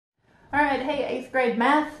All right, hey, 8th grade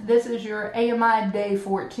math. This is your AMI day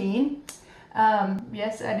 14.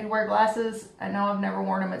 Yes, I do wear glasses. I know I've never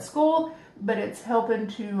worn them at school, but it's helping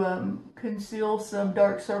to conceal some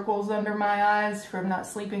dark circles under my eyes from not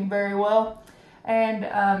sleeping very well. And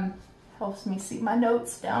helps me see my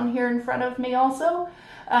notes down here in front of me also.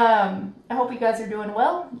 I hope you guys are doing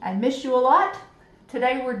well. I miss you a lot.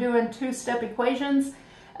 Today we're doing two-step equations.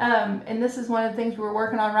 And this is one of the things we were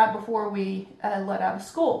working on right before we let out of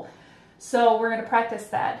school. So we're going to practice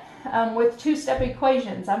that. With two-step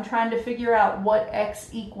equations, I'm trying to figure out what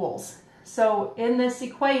x equals. So in this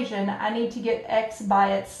equation, I need to get x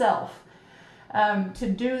by itself. To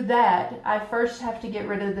do that, I first have to get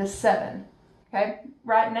rid of this 7. Okay?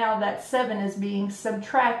 Right now, that 7 is being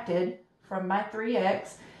subtracted from my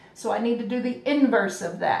 3x, so I need to do the inverse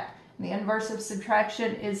of that. And the inverse of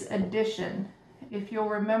subtraction is addition. If you'll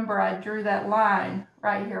remember, I drew that line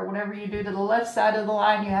right here. Whatever you do to the left side of the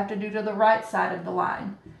line, you have to do to the right side of the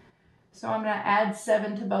line. So I'm going to add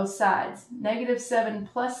 7 to both sides. Negative 7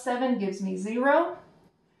 plus 7 gives me 0.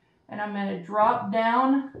 And I'm going to drop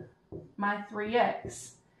down my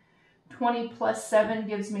 3x. 20 plus 7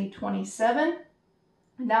 gives me 27.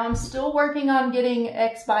 Now I'm still working on getting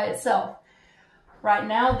x by itself. Right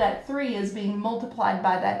now, that 3 is being multiplied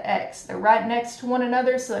by that x. They're right next to one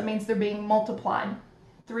another, so that means they're being multiplied.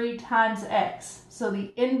 3 times x. So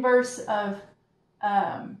the inverse of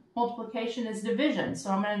multiplication is division.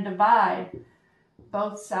 So I'm going to divide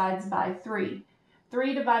both sides by 3.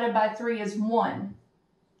 3 divided by 3 is 1.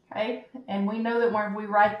 Okay? And we know that when we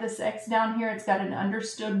write this x down here, it's got an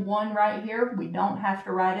understood 1 right here. We don't have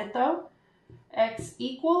to write it though. X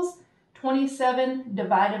equals 27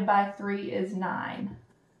 divided by 3 is 9.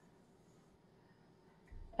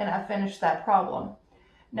 And I finished that problem.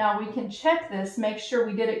 Now we can check this, make sure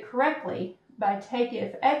we did it correctly by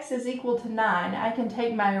if x is equal to 9, I can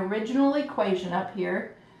take my original equation up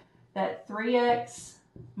here, that 3x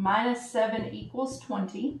minus 7 equals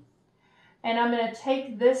 20. And I'm going to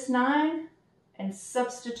take this 9 and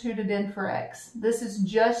substitute it in for x. This is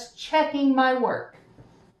just checking my work.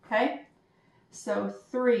 Okay? So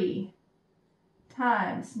 3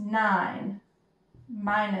 times 9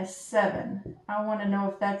 minus 7. I want to know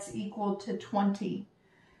if that's equal to 20.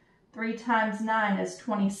 3 times 9 is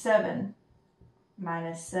 27.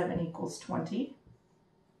 Minus 7 equals 20.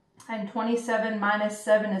 And 27 minus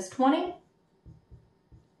 7 is 20.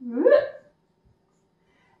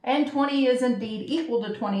 And 20 is indeed equal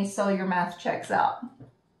to 20, so your math checks out.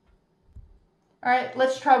 All right,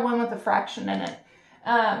 let's try one with a fraction in it.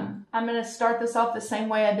 I'm going to start this off the same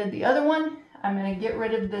way I did the other one. I'm going to get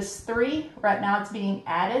rid of this 3. Right now it's being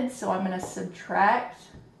added, so I'm going to subtract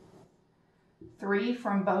 3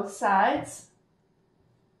 from both sides.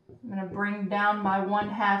 I'm going to bring down my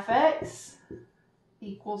 1/2 x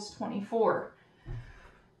equals 24.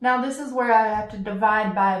 Now this is where I have to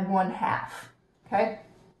divide by 1/2. Okay?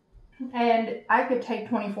 And I could take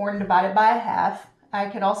 24 and divide it by 1/2. I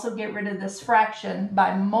could also get rid of this fraction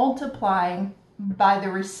by multiplying by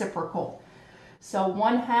the reciprocal. So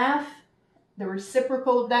 1/2, the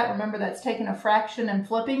reciprocal of that, remember that's taking a fraction and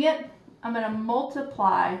flipping it. I'm going to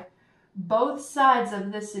multiply both sides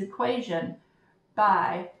of this equation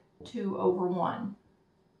by 2 over 1.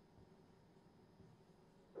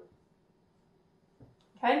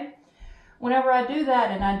 Okay? Whenever I do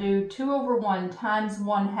that and I do 2 over 1 times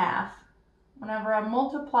 1/2, whenever I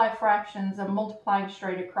multiply fractions, I'm multiplying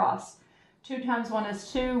straight across. 2 times 1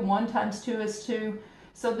 is 2, 1 times 2 is 2.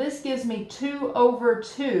 So this gives me 2 over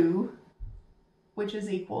 2, which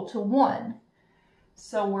is equal to 1.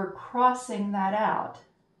 So we're crossing that out.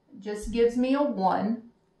 It just gives me a 1.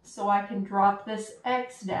 So I can drop this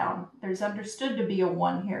x down. There's understood to be a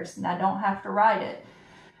 1 here, so I don't have to write it.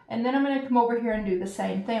 And then I'm going to come over here and do the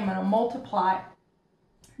same thing. I'm going to multiply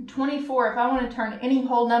 24. If I want to turn any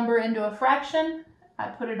whole number into a fraction, I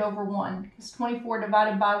put it over 1, because 24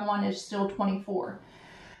 divided by 1 is still 24.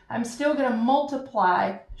 I'm still going to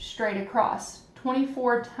multiply straight across.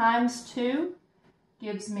 24 times 2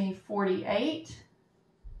 gives me 48.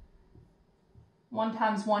 1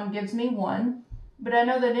 times 1 gives me 1. But I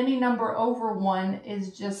know that any number over 1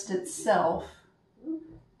 is just itself,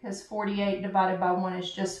 because 48 divided by 1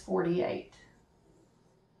 is just 48.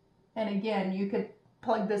 And again, you could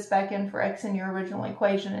plug this back in for x in your original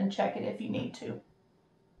equation and check it if you need to.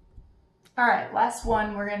 All right, last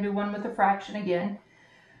one. We're going to do one with a fraction again.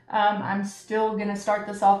 I'm still going to start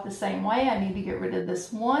this off the same way. I need to get rid of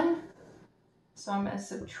this 1. So I'm going to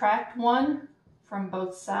subtract 1 from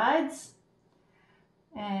both sides.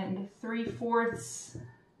 And 3/4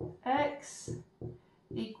 x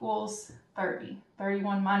equals 30.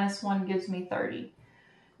 31 minus 1 gives me 30.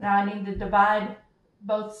 Now I need to divide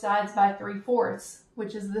both sides by 3/4,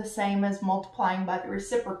 which is the same as multiplying by the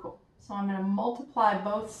reciprocal. So I'm going to multiply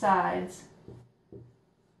both sides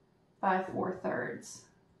by 4/3.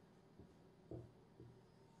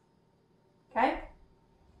 Okay?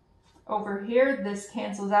 Over here, this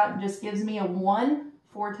cancels out and just gives me a 1.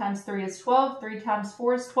 4 times 3 is 12. 3 times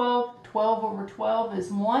 4 is 12. 12 over 12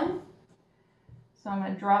 is 1. So I'm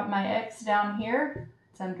going to drop my x down here.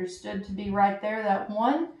 It's understood to be right there, that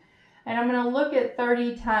 1. And I'm going to look at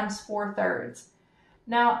 30 times 4/3.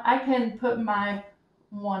 Now, I can put my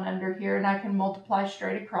 1 under here and I can multiply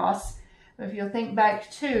straight across. If you'll think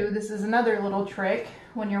back to, this is another little trick.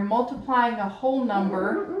 When you're multiplying a whole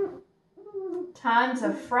number times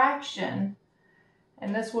a fraction,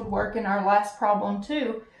 and this would work in our last problem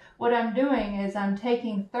too, what I'm doing is I'm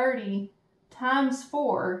taking 30 times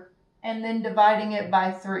 4 and then dividing it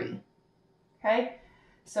by 3. Okay?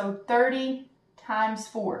 So 30 times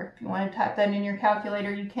 4. If you want to type that in your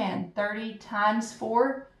calculator, you can. 30 times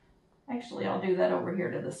 4. Actually, I'll do that over here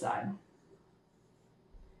to the side.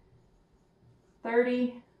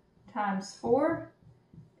 30 times 4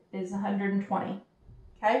 is 120.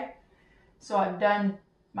 Okay? So I've done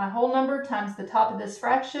my whole number times the top of this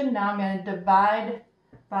fraction. Now I'm going to divide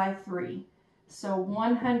by 3. So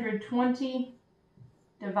 120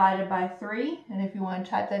 divided by 3. And if you want to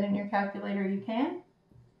type that in your calculator, you can.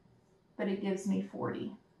 But it gives me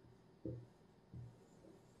 40.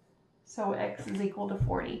 So x is equal to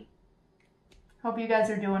 40. Hope you guys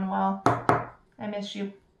are doing well. I miss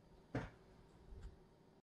you.